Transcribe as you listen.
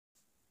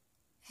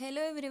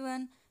Hello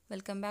everyone,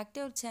 welcome back to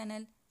our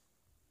channel.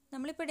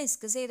 നമ്മളിപ്പോൾ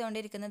discuss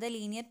ചെയ്തുകൊണ്ടിരിക്കുന്നത്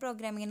linear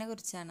പ്രോഗ്രാമിങ്ങിനെ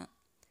കുറിച്ചാണ്.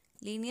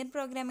 ലീനിയർ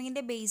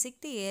പ്രോഗ്രാമിങ്ങിൻ്റെ ബേസിക്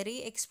തിയറി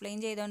എക്സ്പ്ലെയിൻ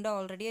ചെയ്തുകൊണ്ട്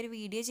already ഒരു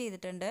വീഡിയോ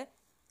ചെയ്തിട്ടുണ്ട്.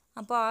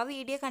 അപ്പോൾ ആ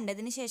വീഡിയോ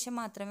കണ്ടതിന് ശേഷം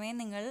മാത്രമേ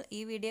നിങ്ങൾ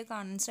ഈ വീഡിയോ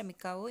കാണാൻ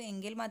ശ്രമിക്കാവൂ.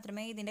 എങ്കിൽ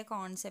മാത്രമേ ഇതിൻ്റെ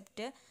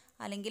കോൺസെപ്റ്റ്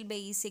അല്ലെങ്കിൽ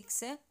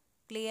ബേസിക്സ്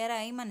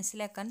ക്ലിയറായി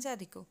മനസ്സിലാക്കാൻ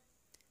സാധിക്കൂ.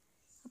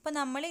 അപ്പോൾ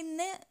നമ്മൾ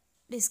ഇന്ന്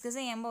ഡിസ്കസ്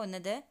ചെയ്യാൻ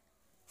പോകുന്നത്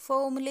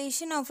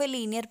formulation of A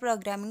linear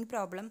programming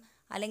problem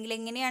അല്ലെങ്കിൽ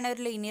എങ്ങനെയാണ്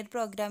ഒരു ലീനിയർ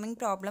പ്രോഗ്രാമിംഗ്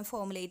പ്രോബ്ലം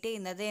ഫോർമുലേറ്റ്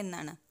ചെയ്യുന്നത്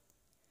എന്നാണ്.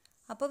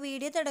 അപ്പോൾ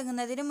വീഡിയോ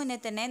തുടങ്ങുന്നതിന് മുന്നേ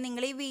തന്നെ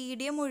നിങ്ങൾ ഈ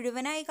വീഡിയോ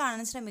മുഴുവനായി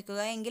കാണാൻ ശ്രമിക്കുക.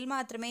 എങ്കിൽ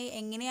മാത്രമേ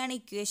എങ്ങനെയാണ്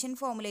ഇക്വേഷൻ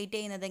ഫോർമുലേറ്റ്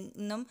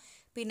ചെയ്യുന്നതെന്നും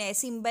പിന്നെ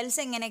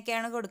സിമ്പിൾസ്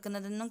എങ്ങനെയൊക്കെയാണ്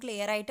കൊടുക്കുന്നതെന്നും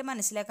ക്ലിയർ ആയിട്ട്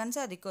മനസ്സിലാക്കാൻ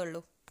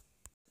സാധിക്കുകയുള്ളൂ.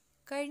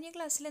 കഴിഞ്ഞ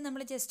ക്ലാസ്സിൽ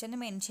നമ്മൾ ജസ്റ്റ് ഒന്ന്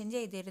മെൻഷൻ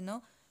ചെയ്തിരുന്നു,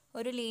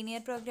 ഒരു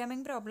ലീനിയർ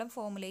പ്രോഗ്രാമിംഗ് പ്രോബ്ലം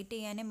ഫോർമുലേറ്റ്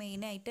ചെയ്യാൻ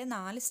മെയിനായിട്ട്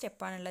 4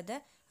 സ്റ്റെപ്പാണുള്ളത്.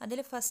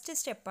 അതിൽ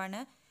ഫസ്റ്റ്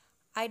സ്റ്റെപ്പാണ്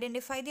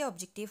identify the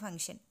objective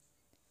function.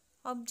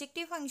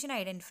 Objective function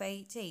identify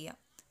ചെയ്യുക.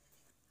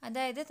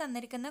 അതായത്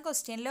തന്നിരിക്കുന്ന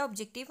ക്വസ്റ്റ്യനിലെ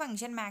ഒബ്ജക്റ്റീവ്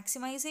ഫംഗ്ഷൻ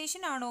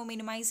മാക്സിമൈസേഷൻ ആണോ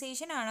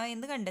മിനിമൈസേഷൻ ആണോ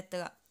എന്ന്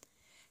കണ്ടെത്തുക.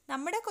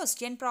 നമ്മുടെ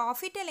ക്വസ്റ്റ്യൻ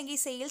പ്രോഫിറ്റ് അല്ലെങ്കിൽ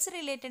സെയിൽസ്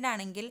റിലേറ്റഡ്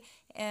ആണെങ്കിൽ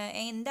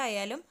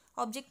എന്തായാലും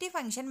ഒബ്ജക്റ്റീവ്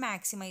ഫംഗ്ഷൻ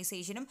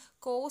മാക്സിമൈസേഷനും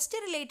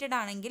കോസ്റ്റ് റിലേറ്റഡ്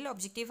ആണെങ്കിൽ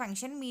ഒബ്ജക്റ്റീവ്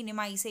ഫംഗ്ഷൻ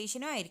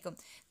മിനിമൈസേഷനും ആയിരിക്കും.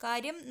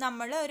 കാര്യം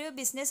നമ്മൾ ഒരു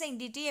ബിസിനസ്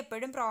എൻറ്റിറ്റി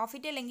എപ്പോഴും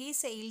പ്രോഫിറ്റ് അല്ലെങ്കിൽ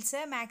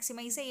സെയിൽസ്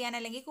മാക്സിമൈസ് ചെയ്യാൻ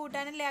അല്ലെങ്കിൽ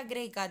കൂട്ടാനല്ലേ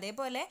ആഗ്രഹിക്കുക.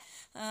 അതേപോലെ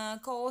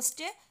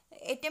കോസ്റ്റ്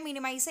ഏറ്റവും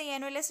മിനിമൈസ്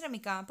ചെയ്യാനുമല്ലേ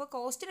ശ്രമിക്കുക. അപ്പോൾ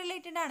കോസ്റ്റ്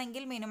റിലേറ്റഡ്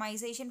ആണെങ്കിൽ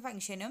മിനിമൈസേഷൻ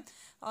ഫംഗ്ഷനും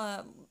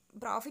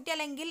പ്രോഫിറ്റ്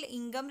അല്ലെങ്കിൽ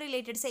ഇൻകം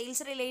റിലേറ്റഡ്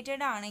സെയിൽസ്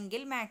റിലേറ്റഡ്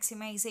ആണെങ്കിൽ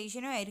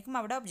മാക്സിമൈസേഷനും ആയിരിക്കും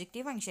അവിടെ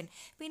ഒബ്ജക്റ്റീവ് ഫംഗ്ഷൻ.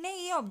 പിന്നെ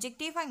ഈ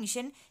ഒബ്ജക്റ്റീവ്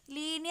ഫംഗ്ഷൻ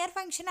ലീനിയർ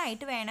ഫംഗ്ഷൻ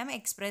ആയിട്ട് വേണം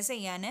എക്സ്പ്രസ്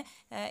ചെയ്യാൻ.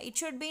 It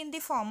should be in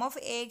the form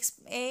of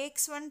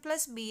ax1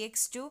 +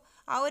 bx2.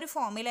 ആ ഒരു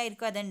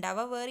ഫോമിലായിരിക്കും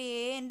അതുണ്ടാവുക. Where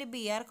a and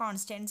b R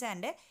കോൺസ്റ്റൻറ്റ്സ്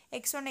and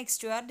x1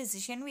 x2 R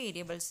decision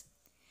variables.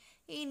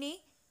 ഇനി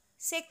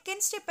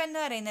സെക്കൻഡ് സ്റ്റെപ്പ് എന്ന്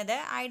പറയുന്നത്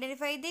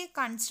identify the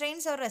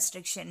constraints or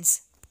restrictions.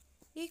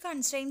 ഈ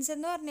constraints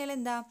എന്ന് പറഞ്ഞാൽ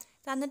എന്താ,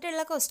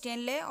 തന്നിട്ടുള്ള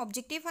ക്വസ്റ്റ്യനിൽ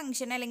ഒബ്ജക്റ്റീവ്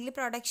ഫംഗ്ഷൻ അല്ലെങ്കിൽ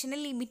പ്രൊഡക്ഷനെ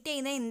ലിമിറ്റ്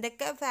ചെയ്യുന്ന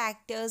എന്തൊക്കെ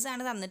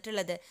ഫാക്ടേഴ്സാണ്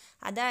തന്നിട്ടുള്ളത്,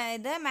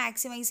 അതായത്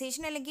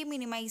മാക്സിമൈസേഷൻ അല്ലെങ്കിൽ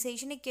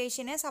മിനിമൈസേഷൻ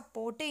ഇക്വേഷനെ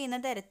സപ്പോർട്ട് ചെയ്യുന്ന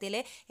തരത്തിൽ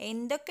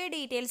എന്തൊക്കെ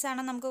ഡീറ്റെയിൽസ്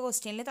ആണ് നമുക്ക്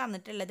ക്വസ്റ്റ്യനിൽ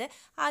തന്നിട്ടുള്ളത്,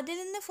 അതിൽ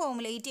നിന്ന്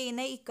ഫോർമുലേറ്റ്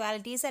ചെയ്യുന്ന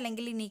ഇക്വാലിറ്റീസ്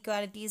അല്ലെങ്കിൽ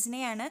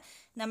ഇൻഇക്വാലിറ്റീസിനെയാണ്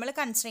നമ്മൾ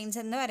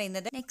കൺസ്ട്രെയിൻസ് എന്ന്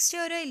പറയുന്നത്. നെക്സ്റ്റ്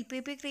ഒരു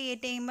LPP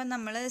ക്രിയേറ്റ് ചെയ്യുമ്പോൾ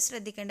നമ്മൾ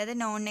ശ്രദ്ധിക്കേണ്ടത്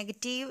നോൺ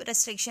നെഗറ്റീവ്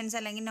റെസ്ട്രിക്ഷൻസ്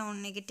അല്ലെങ്കിൽ നോൺ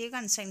നെഗറ്റീവ്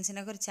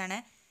കൺസ്ട്രെയിൻസിനെ കുറിച്ചാണ്.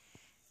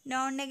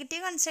 നോൺ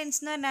നെഗറ്റീവ് കൺസ്ട്രെയിൻസ്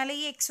എന്ന് പറഞ്ഞാൽ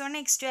ഈ x1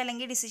 x2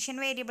 അല്ലെങ്കിൽ ഡിസിഷൻ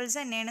വേരിയബിൾസ്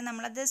തന്നെയാണ്.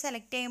 നമ്മളത്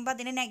സെലക്ട് ചെയ്യുമ്പോൾ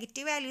അതിന്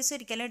നെഗറ്റീവ് വാല്യൂസ്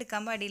ഒരിക്കലും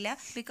എടുക്കാൻ പാടില്ല.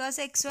 Because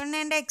x1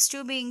 and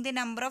x2 being the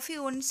number of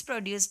units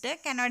produced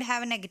cannot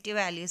have negative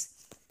values.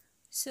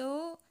 So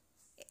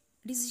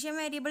decision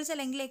variables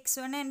അല്ലെങ്കിൽ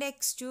x1 and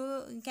x2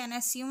 can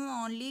assume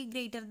only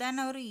greater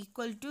than or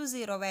equal to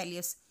 0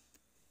 values.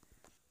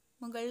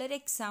 മുകളിലൊരു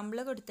example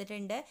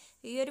കൊടുത്തിട്ടുണ്ട്.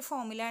 ഈ ഒരു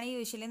ഫോമിലാണ്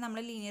usually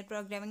നമ്മൾ linear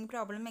programming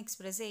problem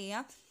express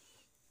ചെയ്യുക.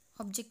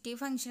 Objective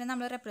ഫംഗ്ഷനെ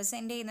നമ്മൾ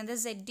റെപ്രസെൻറ്റ് ചെയ്യുന്നത്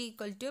z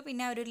 =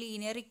 പിന്നെ ഒരു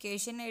ലീനിയർ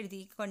ഇക്വേഷൻ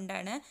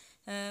എഴുതിക്കൊണ്ടാണ്.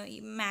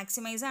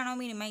 മാക്സിമൈസ് ആണോ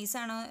മിനിമൈസ്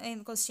ആണോ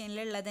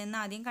ക്വസ്റ്റ്യനിലുള്ളതെന്ന്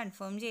ആദ്യം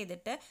കൺഫേം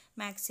ചെയ്തിട്ട്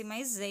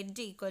മാക്സിമൈസ് z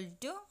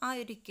 = ആ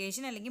ഒരു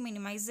ഇക്വേഷൻ അല്ലെങ്കിൽ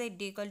മിനിമൈസ് z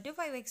 =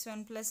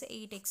 5x1 +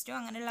 8x2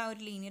 അങ്ങനെയുള്ള ആ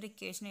ഒരു ലീനിയർ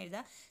ഇക്വേഷൻ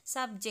എഴുതുക.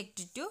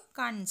 Subject to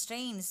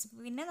constraints.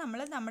 പിന്നെ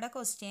നമ്മൾ നമ്മുടെ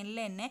ക്വസ്റ്റ്യനിൽ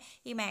തന്നെ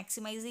ഈ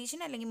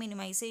മാക്സിമൈസേഷൻ അല്ലെങ്കിൽ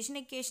മിനിമൈസേഷൻ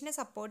ഇക്വേഷനെ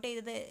സപ്പോർട്ട്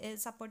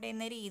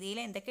ചെയ്യുന്ന രീതിയിൽ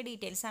എന്തൊക്കെ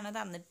ഡീറ്റെയിൽസ് ആണ്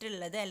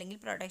തന്നിട്ടുള്ളത് അല്ലെങ്കിൽ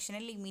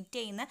പ്രൊഡക്ഷനെ ലിമിറ്റ്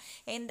ചെയ്യുന്ന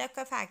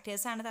എന്തൊക്കെ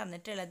ഫാക്ടേഴ്സാണ്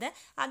തന്നിട്ടുള്ളത്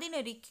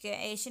അതിനൊരു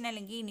ഇക്വേഷൻ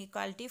അല്ലെങ്കിൽ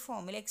ഇൻഇക്വാലിറ്റി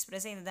ഫോമിൽ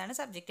എക്സ്പ്രസ് ചെയ്യുന്നതാണ്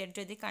സബ്ജക്റ്റഡ്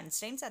ടു ദി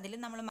കൺസ്ട്രെയിൻസ്.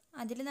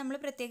 അതിൽ നമ്മൾ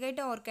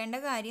പ്രത്യേകമായിട്ട് ഓർക്കേണ്ട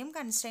കാര്യം,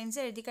 കൺസ്ട്രെയിൻസ്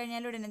എഴുതി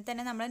കഴിഞ്ഞാൽ ഉടനെ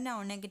തന്നെ നമ്മൾ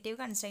നോൺ നെഗറ്റീവ്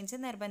കൺസ്ട്രെയിൻസ്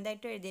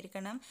നിർബന്ധമായിട്ട്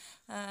എഴുതിയിരിക്കണം.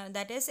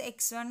 That is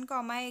x1,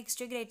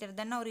 x2 greater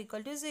than or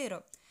equal to 0.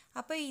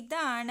 അപ്പോൾ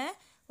ഇതാണ്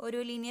ഒരു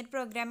ലീനിയർ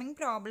പ്രോഗ്രാമിംഗ്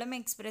പ്രോബ്ലം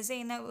എക്സ്പ്രസ്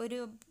ചെയ്യുന്ന ഒരു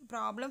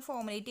പ്രോബ്ലം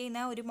ഫോർമുലേറ്റ്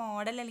ചെയ്യുന്ന ഒരു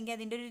മോഡൽ അല്ലെങ്കിൽ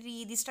അതിൻ്റെ ഒരു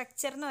രീതി,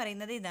 സ്ട്രക്ചർ എന്ന്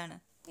പറയുന്നത് ഇതാണ്.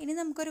 ഇനി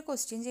നമുക്കൊരു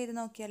ക്വസ്റ്റ്യൻ ചെയ്ത്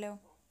നോക്കിയാലോ.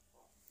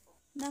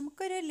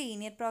 നമുക്കൊരു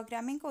ലീനിയർ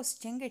പ്രോഗ്രാമിംഗ്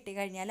ക്വസ്റ്റ്യൻ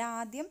കിട്ടിക്കഴിഞ്ഞാൽ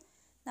ആദ്യം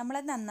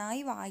നമ്മളത്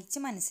നന്നായി വായിച്ച്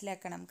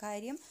മനസ്സിലാക്കണം.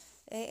 കാര്യം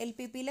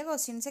LPPയിലെ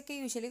ക്വസ്റ്റ്യൻസൊക്കെ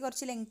യൂഷ്വലി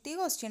കുറച്ച് ലെങ്തി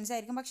ക്വസ്റ്റ്യൻസ്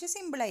ആയിരിക്കും, പക്ഷേ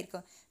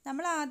സിമ്പിളായിരിക്കും.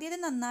 നമ്മൾ ആദ്യം അത്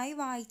നന്നായി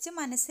വായിച്ച്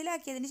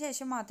മനസ്സിലാക്കിയതിന്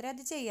ശേഷം മാത്രമേ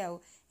അത് ചെയ്യാവൂ.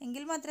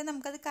 എങ്കിൽ മാത്രമേ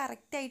നമുക്കത്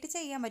കറക്റ്റായിട്ട്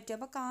ചെയ്യാൻ പറ്റൂ.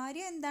 അപ്പോൾ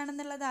കാര്യം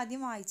എന്താണെന്നുള്ളത്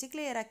ആദ്യം വായിച്ച്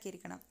ക്ലിയർ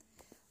ആക്കിയിരിക്കണം.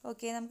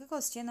 ഓക്കെ, നമുക്ക്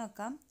ക്വസ്റ്റ്യൻ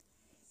നോക്കാം.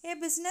 A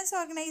business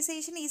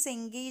organization is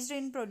engaged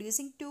in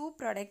producing 2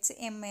 products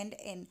M and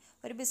N.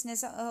 ഒരു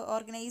ബിസിനസ്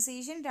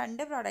ഓർഗനൈസേഷൻ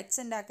 2 പ്രോഡക്ട്സ്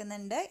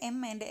ഉണ്ടാക്കുന്നുണ്ട് M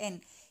and N.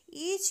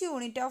 Each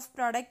unit of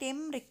product M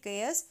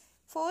requires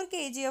 4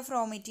 kg of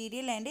raw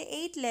material and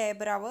 8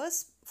 labor hours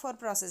for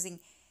processing.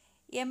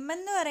 M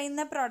എന്ന്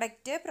പറയുന്ന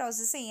product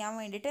process ചെയ്യാൻ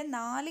വേണ്ടിയിട്ട്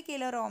 4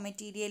 kilo raw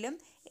മെറ്റീരിയലും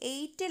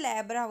 8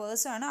 labour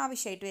ഹവേഴ്സുമാണ്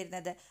ആവശ്യമായിട്ട്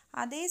വരുന്നത്.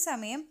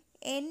 അതേസമയം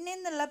N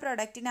എന്നുള്ള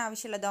പ്രൊഡക്റ്റിന്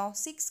ആവശ്യമുള്ളതോ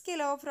 6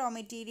 kilo of raw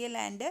material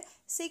and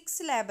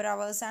 6 labour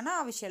ഹവേഴ്സാണ്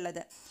ആവശ്യമുള്ളത്.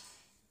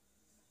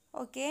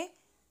 ഓക്കെ,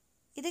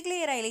 ഇത്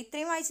ക്ലിയർ ആയില്ലേ?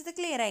 ഇത്രയും വായിച്ചത്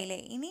ക്ലിയർ ആയില്ലേ?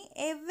 ഇനി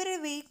every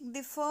week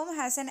the firm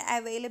has an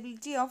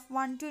availability of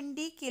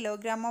 120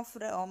 kilogram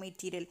of raw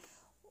material.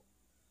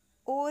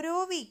 ഓരോ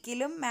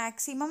വീക്കിലും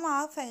മാക്സിമം ആ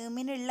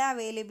ഫേമിനുള്ള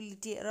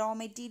അവൈലബിലിറ്റി റോ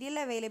മെറ്റീരിയൽ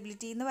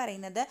അവൈലബിലിറ്റി എന്ന്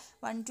പറയുന്നത്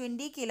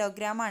 120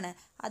 കിലോഗ്രാം ആണ്.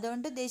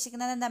 അതുകൊണ്ട്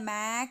ഉദ്ദേശിക്കുന്നത് എന്താ,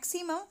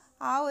 മാക്സിമം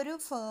ആ ഒരു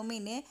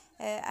ഫേമിന്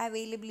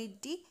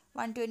അവൈലബിലിറ്റി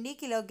 120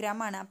 കിലോഗ്രാം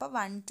ആണ്. അപ്പോൾ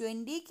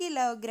 120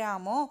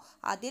 കിലോഗ്രാമോ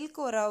അതിൽ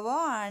കുറവോ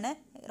ആണ്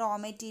റോ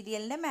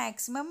മെറ്റീരിയലിൻ്റെ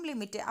മാക്സിമം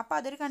ലിമിറ്റ്. അപ്പോൾ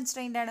അതൊരു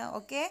കൺസ്ട്രെയിൻ്റ് ആണ്.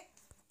 ഓക്കെ.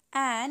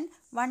 And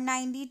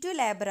 192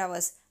 labour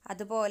hours.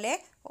 അതുപോലെ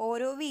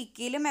ഓരോ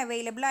വീക്കിലും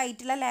അവൈലബിൾ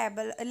ആയിട്ടുള്ള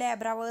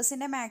ലേബർ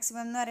അവേഴ്സിൻ്റെ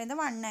മാക്സിമം എന്ന് പറയുന്നത്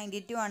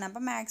 192 ആണ്.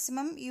 അപ്പോൾ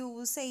മാക്സിമം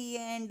യൂസ്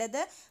ചെയ്യേണ്ടത്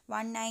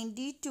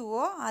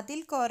 192ഓ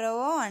അതിൽ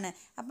കുറവോ ആണ്.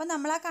 അപ്പോൾ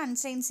നമ്മൾ ആ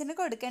കൺസ്ട്രെയിൻസിന്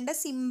കൊടുക്കേണ്ട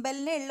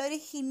സിമ്പലിനുള്ള ഒരു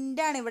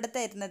ഹിൻ്റാണ് ഇവിടെ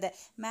തരുന്നത്.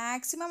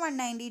 മാക്സിമം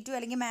 192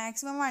 അല്ലെങ്കിൽ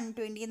മാക്സിമം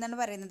 120 എന്നാണ്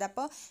പറയുന്നത്.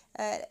 അപ്പോൾ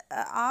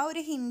ആ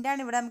ഒരു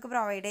ഹിൻ്റാണ് ഇവിടെ നമുക്ക്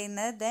പ്രൊവൈഡ്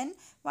ചെയ്യുന്നത്. Then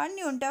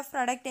 1 unit of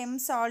product M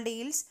sold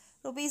ഈൽസ്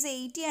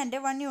 ₹80 and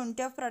 1 unit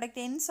of product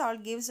N salt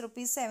gives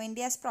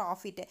 ₹70 as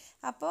profit.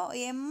 അപ്പോൾ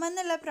എം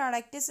എന്നുള്ള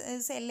പ്രോഡക്റ്റ്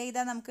സെല്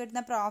ചെയ്താൽ നമുക്ക്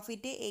കിട്ടുന്ന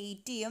പ്രോഫിറ്റ്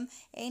 80യും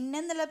എൻ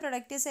എന്നുള്ള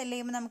പ്രൊഡക്റ്റ് സെല്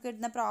ചെയ്യുമ്പോൾ നമുക്ക്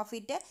കിട്ടുന്ന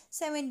പ്രോഫിറ്റ്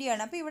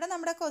 70യാണ്. അപ്പോൾ ഇവിടെ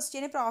നമ്മുടെ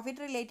ക്വസ്റ്റ്യന്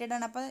പ്രോഫിറ്റ് റിലേറ്റഡ്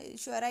ആണ്. അപ്പോൾ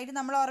ഷുവറായിട്ട്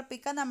നമ്മൾ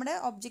ഉറപ്പിക്കുക നമ്മുടെ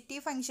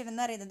ഒബ്ജക്റ്റീവ് ഫംഗ്ഷൻ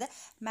എന്ന് പറയുന്നത്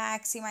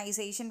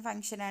മാക്സിമൈസേഷൻ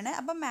ഫംഗ്ഷനാണ്.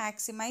 അപ്പോൾ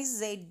മാക്സിമൈസ്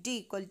Z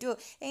ഈക്വൽ ടു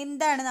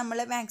എന്താണ് നമ്മൾ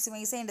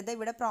മാക്സിമൈസ് ചെയ്യേണ്ടത്,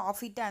 ഇവിടെ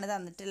പ്രോഫിറ്റ് ആണ്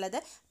തന്നിട്ടുള്ളത്.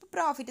 അപ്പോൾ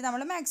പ്രോഫിറ്റ്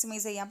നമ്മൾ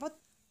മാക്സിമൈസ് ചെയ്യാം. അപ്പോൾ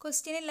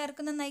ക്വസ്റ്റ്യൻ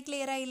എല്ലാവർക്കും നന്നായി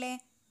ക്ലിയർ ആയില്ലേ?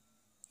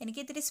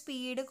 എനിക്ക് ഇത്തിരി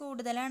സ്പീഡ്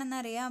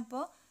കൂടുതലാണെന്നറിയാം.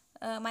 അപ്പോൾ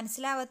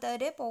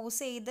മനസ്സിലാവാത്തവർ പോസ്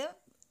ചെയ്ത്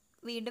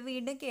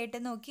വീണ്ടും കേട്ട്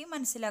നോക്കി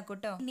മനസ്സിലാക്കും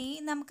കേട്ടോ. ഇനി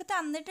നമുക്ക്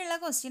തന്നിട്ടുള്ള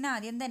ക്വസ്റ്റ്യൻ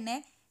ആദ്യം തന്നെ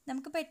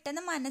നമുക്ക്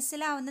പെട്ടെന്ന്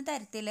മനസ്സിലാവുന്ന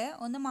തരത്തിൽ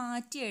ഒന്ന്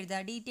മാറ്റി എഴുതുക.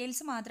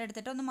 ഡീറ്റെയിൽസ് മാത്രം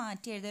എടുത്തിട്ട് ഒന്ന്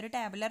മാറ്റി എഴുതുക. ഒരു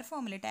ടാബുലർ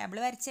ഫോമിൽ ടേബിൾ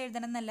വരച്ച്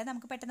എഴുതണം എന്നല്ല,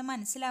 നമുക്ക് പെട്ടെന്ന്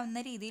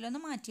മനസ്സിലാവുന്ന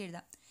രീതിയിലൊന്ന് മാറ്റി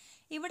എഴുതാം.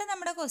 ഇവിടെ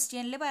നമ്മുടെ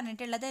ക്വസ്റ്റ്യനിൽ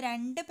പറഞ്ഞിട്ടുള്ളത്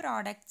 2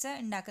 പ്രോഡക്റ്റ്സ്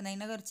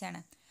ഉണ്ടാക്കുന്നതിനെ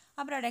കുറിച്ചാണ്.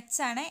 ആ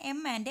പ്രൊഡക്ട്സ് ആണ്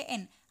എം ആൻഡ്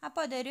എൻ.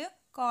 അപ്പോൾ അതൊരു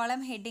കോളം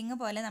ഹെഡിങ്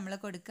പോലെ നമ്മൾ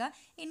കൊടുക്കുക.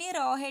 ഇനി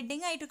റോ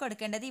ഹെഡിങ് ആയിട്ട്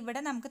കൊടുക്കേണ്ടത് ഇവിടെ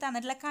നമുക്ക്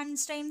തന്നിട്ടുള്ള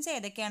കൺസ്ട്രെയിൻസ്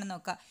ഏതൊക്കെയാണെന്ന്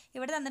നോക്കുക.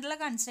 ഇവിടെ തന്നിട്ടുള്ള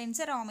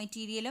കൺസ്ട്രെയിൻസ് റോ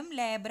മെറ്റീരിയലും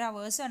ലേബർ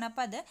അവേഴ്സും ആണ്.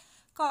 അപ്പോൾ അത്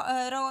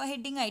റോ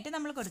ഹെഡിങ് ആയിട്ട്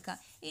നമ്മൾ കൊടുക്കുക.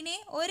 ഇനി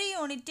ഒരു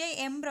യൂണിറ്റ്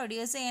എം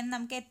പ്രൊഡ്യൂസ് ചെയ്യാൻ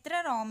നമുക്ക് എത്ര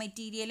റോ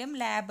മെറ്റീരിയലും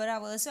ലേബർ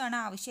അവേഴ്സും ആണ്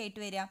ആവശ്യമായിട്ട്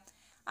വരിക,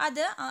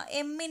 അത്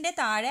എമ്മിൻ്റെ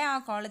താഴെ ആ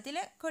കോളത്തിൽ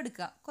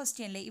കൊടുക്കുക.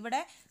 ക്വസ്റ്റ്യനിൽ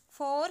ഇവിടെ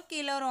 4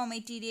 കിലോ റോ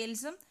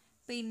മെറ്റീരിയൽസും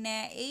പിന്നെ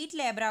 8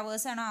 ലേബർ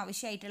അവേഴ്സാണ്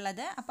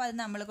ആവശ്യമായിട്ടുള്ളത്. അപ്പോൾ അത്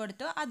നമ്മൾ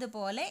കൊടുത്തു.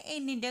 അതുപോലെ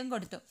എന്നിൻ്റെയും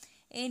കൊടുത്തു.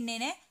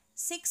 എന്നിന്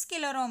 6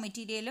 കിലോ റോ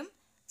മെറ്റീരിയലും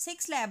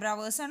 6 ലേബർ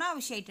അവേഴ്സാണ്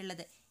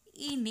ആവശ്യമായിട്ടുള്ളത്.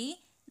 ഇനി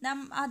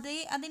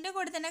അതിൻ്റെ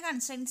കൂടെ തന്നെ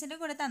കൺസ്ട്രെയിൻസിൻ്റെ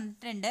കൂടെ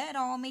തന്നിട്ടുണ്ട്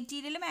റോ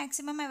മെറ്റീരിയൽ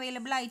മാക്സിമം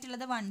അവൈലബിൾ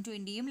ആയിട്ടുള്ളത്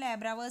 120യും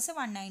ലേബർ അവേഴ്സ്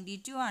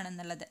 192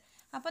 ആണെന്നുള്ളത്.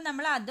 അപ്പോൾ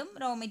നമ്മൾ അതും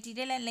റോ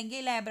മെറ്റീരിയൽ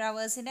അല്ലെങ്കിൽ ലേബർ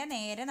അവേഴ്സിൻ്റെ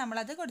നേരെ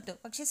നമ്മളത് കൊടുത്തു.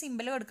 പക്ഷേ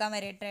സിമ്പിൾ കൊടുക്കാൻ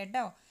വരട്ടെ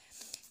കേട്ടോ.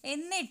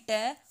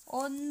 എന്നിട്ട്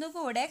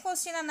ഒന്നുകൂടെ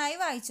ക്വസ്റ്റ്യൻ നന്നായി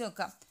വായിച്ചു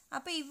നോക്കാം.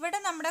 അപ്പോൾ ഇവിടെ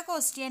നമ്മുടെ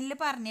ക്വസ്റ്റ്യനിൽ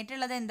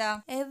പറഞ്ഞിട്ടുള്ളത് എന്താ,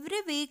 every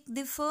week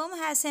the firm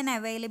has N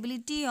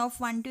availability of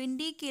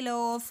 120 kilo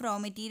of raw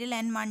material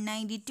and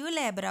 192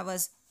 labour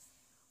hours.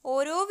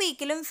 ഓരോ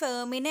വീക്കിലും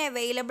ഫേമിന്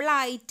അവൈലബിൾ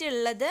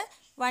ആയിട്ടുള്ളത്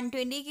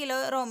 120 കിലോ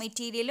റോ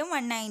മെറ്റീരിയലും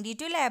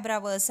 192 ലേബർ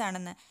അവേഴ്സ്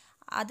ആണെന്ന്.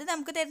 അത്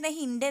നമുക്ക് തരുന്ന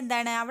ഹിൻ്റ്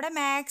എന്താണ്, അവിടെ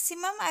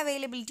മാക്സിമം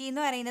അവൈലബിലിറ്റി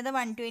എന്ന് പറയുന്നത്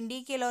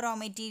 120 കിലോ റോ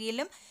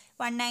മെറ്റീരിയലും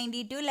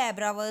 192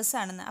 ലേബർ അവേഴ്സ്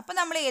ആണെന്ന്. അപ്പോൾ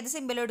നമ്മൾ ഏത്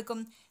സിമ്പിൾ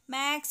എടുക്കും?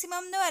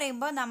 മാക്സിമം എന്ന്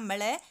പറയുമ്പോൾ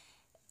നമ്മൾ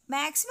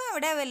മാക്സിമം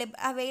അവിടെ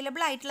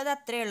അവൈലബിൾ ആയിട്ടുള്ളത്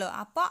അത്രയേ ഉള്ളൂ.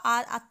 അപ്പോൾ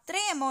അത്ര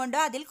എമൗണ്ടോ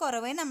അതിൽ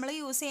കുറവേ നമ്മൾ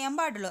യൂസ് ചെയ്യാൻ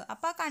പാടുള്ളൂ.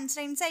 അപ്പോൾ ആ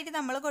കൺസ്ട്രെയിൻസ് ആയിട്ട്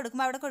നമ്മൾ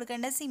കൊടുക്കുമ്പോൾ അവിടെ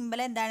കൊടുക്കേണ്ട സിമ്പിൾ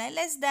എന്താണ്,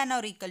 less than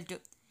or equal to.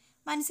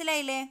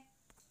 മനസ്സിലായില്ലേ?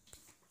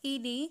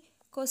 ഇനി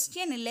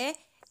ക്വസ്റ്റ്യനിൽ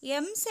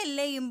എം സെല്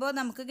ചെയ്യുമ്പോൾ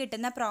നമുക്ക്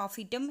കിട്ടുന്ന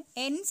പ്രോഫിറ്റും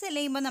എൻ സെല്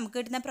ചെയ്യുമ്പോൾ നമുക്ക്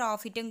കിട്ടുന്ന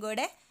പ്രോഫിറ്റും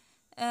കൂടെ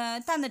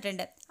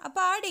തന്നിട്ടുണ്ട്.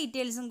 അപ്പോൾ ആ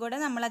ഡീറ്റെയിൽസും കൂടെ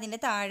നമ്മൾ അതിൻ്റെ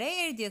താഴെ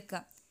എഴുതി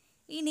വെക്കുക.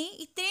 ഇനി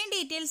ഇത്രയും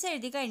ഡീറ്റെയിൽസ്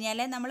എഴുതി കഴിഞ്ഞാൽ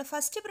നമ്മൾ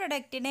ഫസ്റ്റ്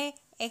പ്രൊഡക്റ്റിനെ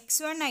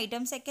X1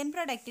 ആയിട്ടും സെക്കൻഡ്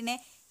പ്രൊഡക്റ്റിനെ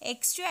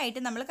X2 ആയിട്ട്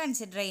നമ്മൾ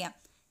കൺസിഡർ ചെയ്യാം.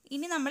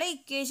 ഇനി നമ്മൾ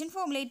ഇക്വേഷൻ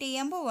ഫോർമുലേറ്റ്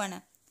ചെയ്യാൻ പോവുകയാണ്.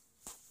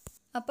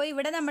 അപ്പോൾ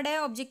ഇവിടെ നമ്മുടെ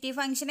ഒബ്ജക്റ്റീവ്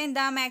ഫംഗ്ഷൻ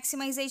എന്താ,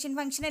 മാക്സിമൈസേഷൻ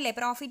ഫംഗ്ഷൻ അല്ലേ,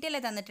 പ്രോഫിറ്റ്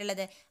അല്ലേ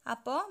തന്നിട്ടുള്ളത്.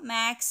 അപ്പോൾ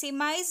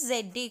മാക്സിമൈസ്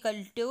Z ഈക്വൽ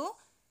ടു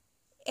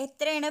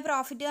എത്രയാണ്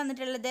പ്രോഫിറ്റ്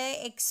തന്നിട്ടുള്ളത്,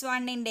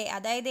 X1ൻ്റെ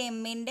അതായത്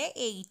എമ്മിൻ്റെ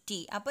 80.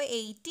 അപ്പോൾ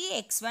 80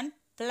 X1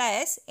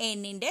 പ്ലസ്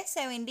എന്നിൻ്റെ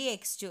 70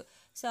 X2.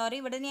 സോറി,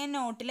 ഇവിടെ ഞാൻ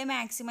നോട്ടിൽ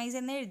മാക്സിമൈസ്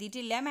എന്ന്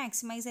എഴുതിയിട്ടില്ല,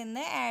 മാക്സിമൈസ്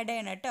എന്ന് ആഡ്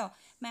ചെയ്യണം കേട്ടോ.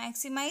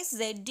 Maximise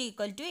Z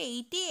equal to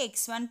 80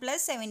 X1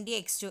 plus 70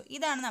 X2.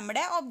 ഇതാണ്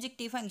നമ്മുടെ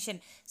objective function.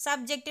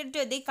 Subjected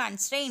to the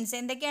constraints.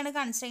 എന്തൊക്കെയാണ്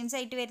കൺസ്ട്രെയിൻസ്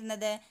ആയിട്ട്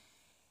വരുന്നത്?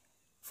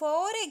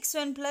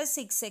 4X1 plus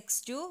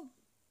 6X2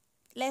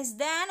 less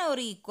than or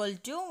equal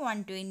to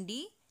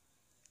 120.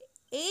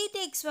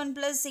 8X1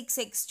 plus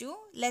 6X2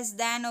 less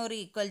than or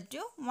equal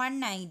to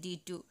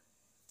 192.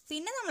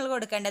 പിന്നെ നമ്മൾ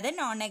കൊടുക്കേണ്ടത്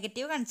നോൺ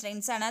നെഗറ്റീവ്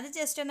കൺസ്ട്രെയിൻസ് ആണ്. അത്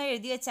ജസ്റ്റ് ഒന്ന്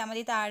എഴുതി വെച്ചാൽ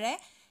മതി താഴെ.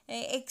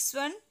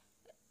 X1,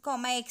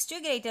 X2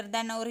 greater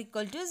than or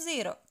equal to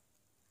 0.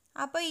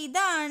 അപ്പോൾ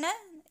ഇതാണ്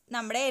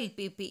നമ്മുടെ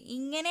LPP.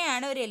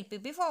 ഇങ്ങനെയാണ് ഒരു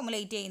LPP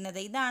ഫോർമുലേറ്റ് ചെയ്യുന്നത്.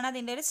 ഇതാണ്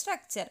അതിൻ്റെ ഒരു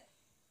സ്ട്രക്ചർ.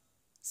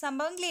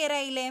 സംഭവം ക്ലിയർ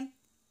ആയില്ലേ?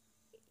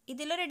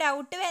 ഇതിലൊരു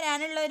ഡൗട്ട്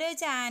വരാനുള്ളൊരു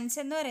ചാൻസ്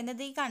എന്ന്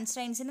പറയുന്നത് ഈ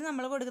കൺസ്ട്രെയിൻസിന്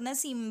നമ്മൾ കൊടുക്കുന്ന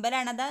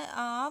സിമ്പിളാണ്. അത്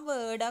ആ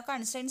വേർഡ്, ആ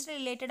കൺസ്ട്രെയിൻസ്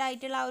റിലേറ്റഡ്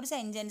ആയിട്ടുള്ള ആ ഒരു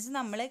സെൻറ്റൻസ്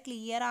നമ്മൾ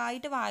ക്ലിയർ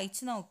ആയിട്ട്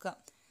വായിച്ച് നോക്കുക.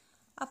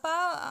 അപ്പോൾ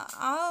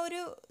ആ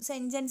ഒരു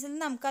സെൻറ്റൻസിൽ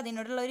നമുക്ക്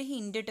അതിനോടുള്ള ഒരു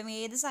ഹിൻഡ് കിട്ടും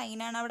ഏത്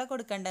സൈനാണ് അവിടെ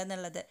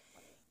കൊടുക്കേണ്ടതെന്നുള്ളത്.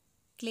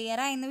 ക്ലിയർ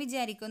ആയെന്ന്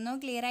വിചാരിക്കുന്നു.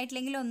 ക്ലിയർ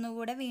ആയിട്ടില്ലെങ്കിൽ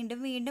ഒന്നുകൂടെ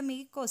വീണ്ടും ഈ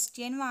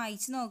ക്വസ്റ്റ്യൻ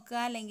വായിച്ച് നോക്കുക,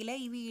 അല്ലെങ്കിൽ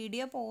ഈ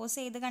വീഡിയോ പോസ്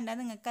ചെയ്ത് കണ്ടാൽ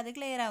നിങ്ങൾക്കത്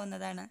ക്ലിയർ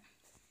ആവുന്നതാണ്.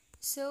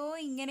 സോ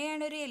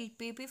ഇങ്ങനെയാണ് ഒരു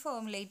LPP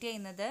ഫോർമുലേറ്റ്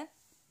ചെയ്യുന്നത്.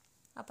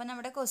 അപ്പോൾ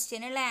നമ്മുടെ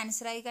ക്വസ്റ്റ്യനുള്ള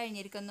ആൻസറായി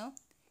കഴിഞ്ഞിരിക്കുന്നു.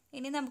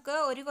 ഇനി നമുക്ക്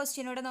ഒരു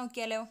ക്വസ്റ്റ്യനൂടെ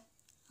നോക്കിയാലോ.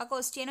 ആ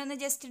ക്വസ്റ്റ്യൻ ഒന്ന്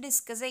ജസ്റ്റ്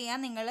ഡിസ്കസ് ചെയ്യാം.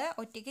 നിങ്ങൾ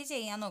ഒറ്റയ്ക്ക്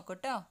ചെയ്യാൻ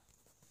നോക്കൂട്ടോ.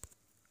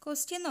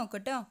 Question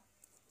നോക്കൂട്ടോ.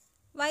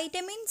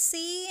 Vitamin C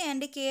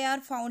and K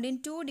are found in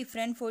 2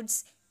 different foods,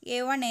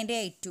 A1 and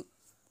A2.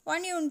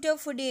 1 unit of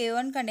food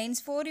A1 contains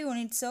 4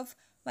 units of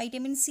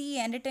vitamin C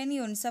and 10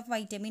 units of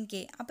vitamin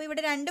K. അപ്പോൾ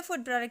ഇവിടെ 2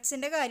 ഫുഡ്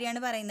പ്രോഡക്ട്സിൻ്റെ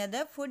കാര്യമാണ് പറയുന്നത്,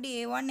 food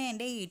A1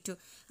 and A2.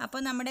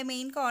 അപ്പോൾ നമ്മുടെ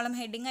main column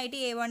heading ആയിട്ട്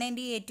A1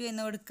 and A2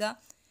 എന്ന് കൊടുക്കുക.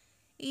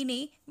 ഇനി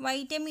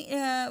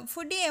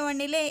ഫുഡ്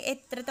A1ൽ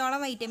എത്രത്തോളം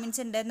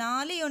വൈറ്റമിൻസ് ഉണ്ട്?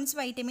 4 units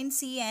vitamin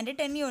C and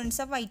 10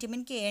 units of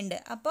vitamin K ഉണ്ട്.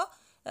 അപ്പോൾ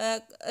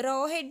റോ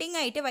ഹെഡിങ്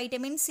ആയിട്ട്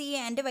vitamin C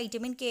and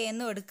vitamin K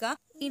എന്ന് കൊടുക്കുക.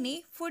 ഇനി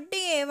ഫുഡ്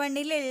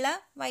A1ലുള്ള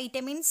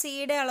വൈറ്റമിൻ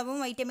സിയുടെ അളവും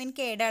വൈറ്റമിൻ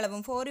കെയുടെ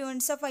അളവും 4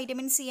 units of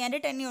vitamin C and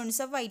 10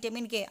 units of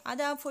vitamin K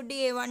അത് ആ ഫുഡ്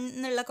A1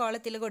 എന്നുള്ള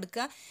കോളത്തിൽ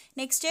കൊടുക്കുക.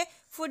 Next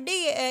food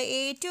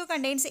A2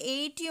 contains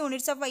 8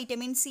 units of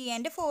vitamin C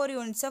and 4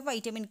 units of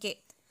vitamin K.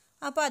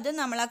 അപ്പോൾ അത്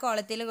നമ്മൾ ആ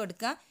കോളത്തിൽ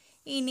കൊടുക്കുക.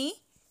 ഇനി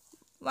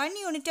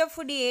 1 unit of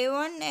food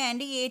A1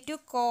 and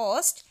A2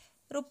 cost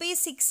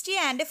 ₹60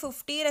 and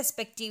 50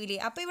 respectively.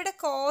 അപ്പോൾ ഇവിടെ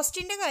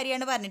കോസ്റ്റിൻ്റെ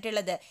കാര്യമാണ്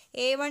പറഞ്ഞിട്ടുള്ളത്.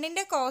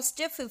 A1ൻ്റെ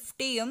കോസ്റ്റ്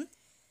 50യും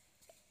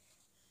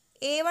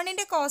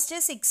A1ൻ്റെ കോസ്റ്റ്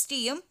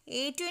 60യും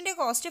A2ൻ്റെ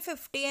കോസ്റ്റ്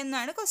 50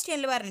 എന്നാണ്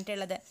ക്വസ്റ്റ്യനിൽ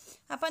പറഞ്ഞിട്ടുള്ളത്.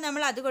 അപ്പോൾ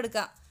നമ്മൾ അത്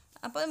കൊടുക്കുക.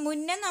 അപ്പോൾ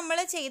മുന്നേ നമ്മൾ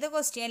ചെയ്ത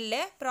ക്വസ്റ്റ്യനിൽ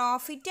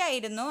പ്രോഫിറ്റ്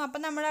ആയിരുന്നു.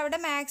 അപ്പോൾ നമ്മളവിടെ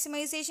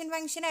മാക്സിമൈസേഷൻ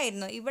ഫംഗ്ഷൻ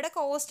ആയിരുന്നു. ഇവിടെ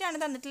കോസ്റ്റ് ആണ്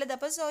തന്നിട്ടുള്ളത്.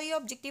 അപ്പോൾ സോ ഈ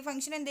ഒബ്ജക്റ്റീവ്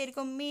ഫംഗ്ഷൻ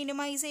എന്തായിരിക്കും?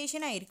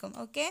 മിനിമൈസേഷൻ ആയിരിക്കും.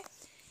 ഓക്കെ.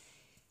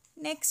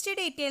 നെക്സ്റ്റ്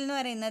ഡീറ്റെയിൽ എന്ന്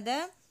പറയുന്നത്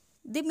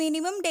the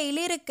minimum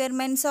daily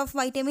requirements of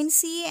vitamin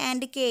C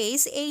and K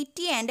is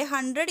 80 and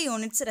 100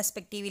 units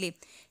respectively.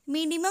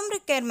 Minimum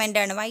requirement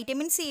ആണ്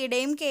vitamin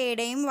സിയുടെയും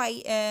കെയുടെയും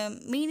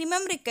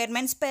minimum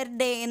requirements per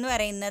day എന്ന്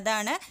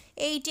പറയുന്നതാണ്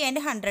 80 and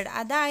 100.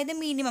 അതായത്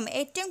മിനിമം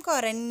ഏറ്റവും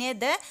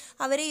കുറഞ്ഞത്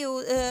അവർ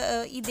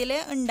ഇതിൽ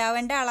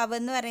ഉണ്ടാവേണ്ട അളവ്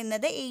എന്ന്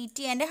പറയുന്നത്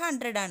 80 and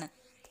 100 ആണ്.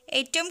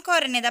 ഏറ്റവും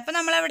കുറഞ്ഞത്. അപ്പോൾ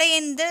നമ്മളവിടെ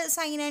എന്ത്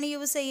സൈനാണ്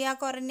യൂസ് ചെയ്യുക?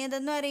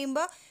 കുറഞ്ഞതെന്ന്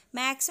പറയുമ്പോൾ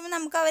മാക്സിമം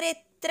നമുക്ക് അവർ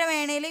എത്ര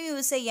വേണേലും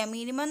യൂസ് ചെയ്യാം.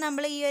 മിനിമം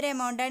നമ്മൾ ഈ ഒരു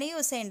എമൗണ്ടാണ്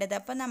യൂസ് ചെയ്യേണ്ടത്.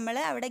 അപ്പോൾ നമ്മൾ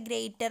അവിടെ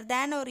greater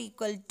than or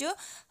equal to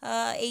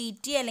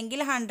 80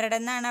 അല്ലെങ്കിൽ 100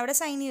 എന്നാണ് അവിടെ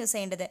സൈൻ യൂസ്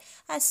ചെയ്യേണ്ടത്.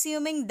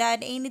 Assuming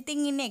that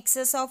anything in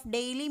excess of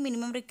daily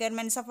minimum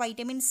requirements of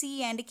vitamin C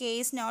and K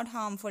is not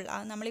harmful.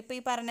 നമ്മളിപ്പോൾ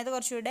ഈ പറഞ്ഞത്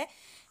കുറച്ചുകൂടെ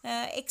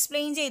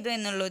എക്സ്പ്ലെയിൻ ചെയ്തു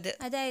എന്നുള്ളത്.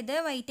 അതായത്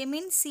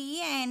വൈറ്റമിൻ C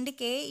ആൻഡ്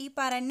K ഈ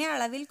പറഞ്ഞ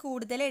അളവിൽ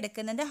കൂടുതൽ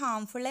എടുക്കുന്നത്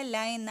ഹാംഫുൾ അല്ല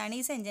എന്നാണ്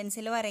ഈ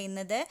സെൻറ്റൻസിൽ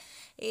പറയുന്നത്.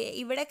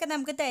 ഇവിടെയൊക്കെ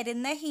നമുക്ക്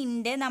തരുന്ന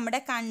ഹിൻഡ് നമ്മുടെ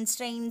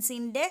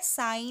കൺസ്ട്രെയിൻസിൻ്റെ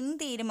സൈൻ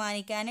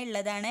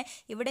തീരുമാനിക്കാനുള്ളതാണ്.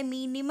 ഇവിടെ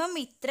മിനിമം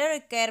ഇത്ര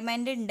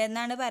റിക്വയർമെൻറ്റ്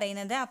ഉണ്ടെന്നാണ്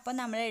പറയുന്നത്. അപ്പോൾ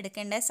നമ്മൾ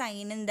എടുക്കേണ്ട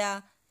സൈൻ എന്താ?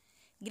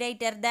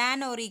 Greater than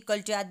or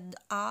equal to.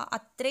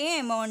 അത്രയും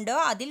എമൗണ്ടോ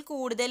അതിൽ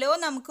കൂടുതലോ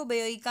നമുക്ക്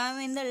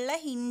ഉപയോഗിക്കാമെന്നുള്ള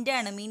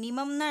ഹിൻ്റാണ്.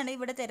 മിനിമം എന്നാണ്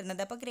ഇവിടെ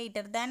തരുന്നത്. അപ്പോൾ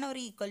greater than or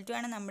equal to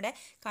ആണ് നമ്മുടെ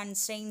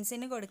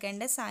കൺസ്ട്രെയിൻസിന്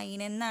കൊടുക്കേണ്ട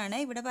സൈൻ എന്നാണ്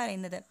ഇവിടെ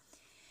പറയുന്നത്.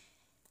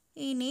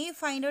 ഇനി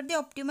find out the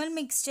optimal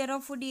mixture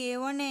of food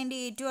A1 and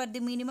A2 at the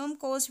minimum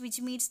cost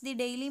which meats the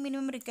daily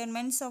minimum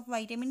requirements of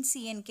vitamin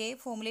C and K.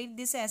 Formulate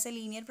this as A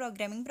linear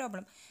programming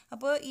problem.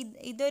 അപ്പോൾ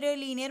ഇതൊരു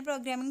linear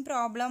programming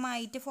problem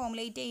ആയിട്ട്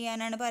formulate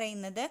ചെയ്യാനാണ്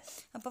പറയുന്നത്.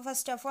 അപ്പോൾ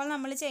first of all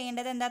നമ്മൾ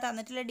ചെയ്യേണ്ടത് എന്താ?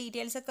 തന്നിട്ടുള്ള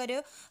ഡീറ്റെയിൽസ് ഒക്കെ ഒരു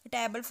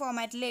ടേബിൾ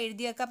ഫോമാറ്റിൽ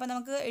എഴുതി വെക്കുക. അപ്പോൾ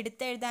നമുക്ക്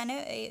എടുത്തെഴുതാൻ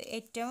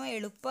ഏറ്റവും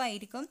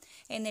എളുപ്പമായിരിക്കും.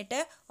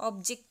 എന്നിട്ട്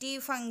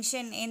ഒബ്ജക്റ്റീവ്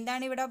ഫംഗ്ഷൻ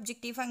എന്താണ് ഇവിടെ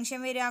ഒബ്ജക്റ്റീവ്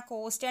ഫംഗ്ഷൻ വരിക?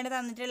 കോസ്റ്റാണ്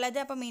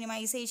തന്നിട്ടുള്ളത്. അപ്പോൾ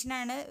മിനിമൈസേഷൻ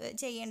ആണ്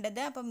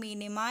ചെയ്യേണ്ടത്. അപ്പോൾ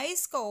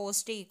minimise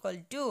cost equal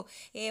to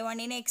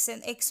A1ന്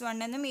x1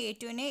 എന്നും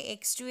A2ന്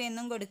x2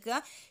 എന്നും കൊടുക്കുക.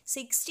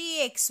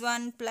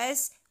 60x1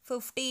 plus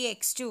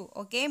 50x2.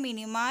 Okay.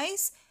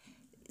 Minimise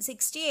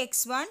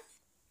 60x1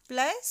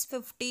 plus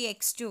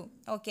 50x2.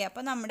 Okay.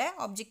 അപ്പോൾ നമ്മുടെ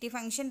objective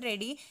function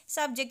ready.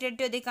 Subjected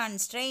to the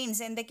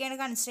constraints. എന്തൊക്കെയാണ്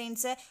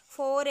constraints?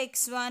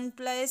 4x1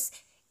 plus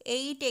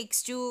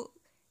 8x2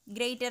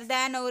 greater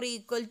than or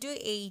equal to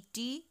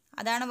 80.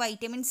 അതാണ്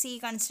vitamin C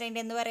constraint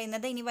എന്ന്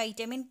പറയുന്നത്. ഇനി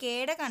വൈറ്റമിൻ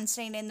കെയുടെ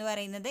കൺസ്ട്രെയിൻ്റ് എന്ന്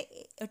പറയുന്നത്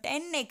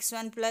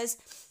 10x1 plus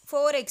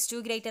 4x2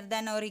 greater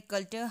than or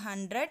equal to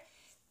 100.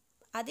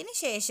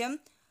 അതിനുശേഷം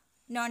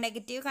non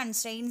negative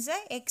constraints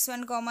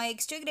x1,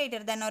 x2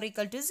 greater than or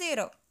equal to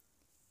 0.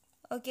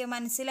 Okay.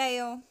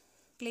 മനസ്സിലായോ?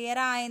 Clear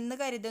ആയെന്ന്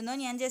കരുതുന്നു.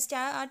 ഞാൻ ജസ്റ്റ്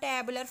ആ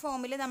ടാബുലർ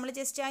ഫോമിൽ നമ്മൾ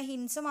ജസ്റ്റ് ആ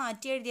ഹിൻസ്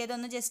മാറ്റി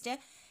എഴുതിയതൊന്ന് ജസ്റ്റ്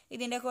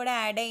ഇതിൻ്റെ കൂടെ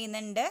ആഡ്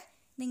ചെയ്യുന്നുണ്ട്.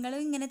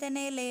 നിങ്ങളും ഇങ്ങനെ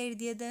തന്നെയല്ലേ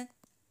എഴുതിയത്?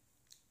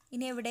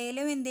 ഇനി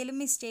എവിടെയെങ്കിലും എന്തെങ്കിലും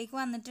മിസ്റ്റേക്ക്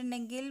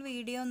വന്നിട്ടുണ്ടെങ്കിൽ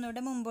വീഡിയോ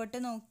ഒന്നുകൂടെ മുമ്പോട്ട്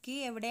നോക്കി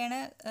എവിടെയാണ്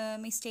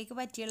മിസ്റ്റേക്ക്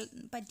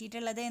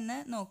പറ്റിയിട്ടുള്ളത് എന്ന്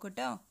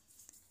നോക്കൂട്ടോ.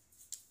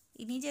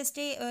 ഇനി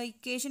ജസ്റ്റ്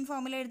ഇക്വേഷൻ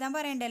ഫോമിൽ എഴുതാൻ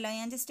പറയണ്ടല്ലോ,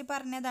 ഞാൻ ജസ്റ്റ്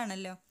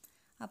പറഞ്ഞതാണല്ലോ.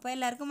 അപ്പോൾ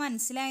എല്ലാവർക്കും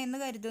മനസ്സിലായെന്ന്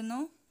കരുതുന്നു.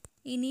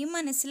 ഇനിയും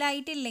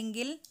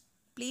മനസ്സിലായിട്ടില്ലെങ്കിൽ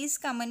പ്ലീസ്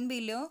കമൻറ്റ്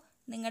ബിലോ.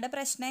 നിങ്ങളുടെ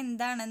പ്രശ്നം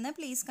എന്താണെന്ന്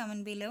പ്ലീസ്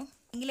കമൻറ്റ് ബിലോ.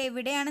 എങ്കിൽ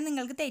എവിടെയാണ്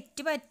നിങ്ങൾക്ക്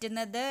തെറ്റ്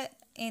പറ്റുന്നത്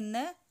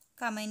എന്ന്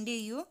കമൻറ്റ്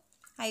ചെയ്യൂ.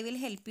 I will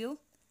help you.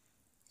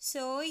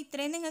 So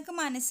ഇത്രയും നിങ്ങൾക്ക്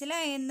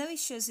മനസ്സിലായെന്ന്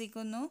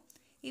വിശ്വസിക്കുന്നു.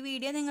 ഈ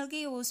വീഡിയോ നിങ്ങൾക്ക്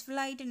യൂസ്ഫുൾ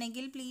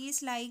ആയിട്ടുണ്ടെങ്കിൽ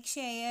please like,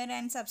 share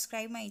and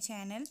subscribe my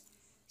channel.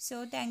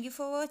 So thank you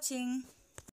for watching.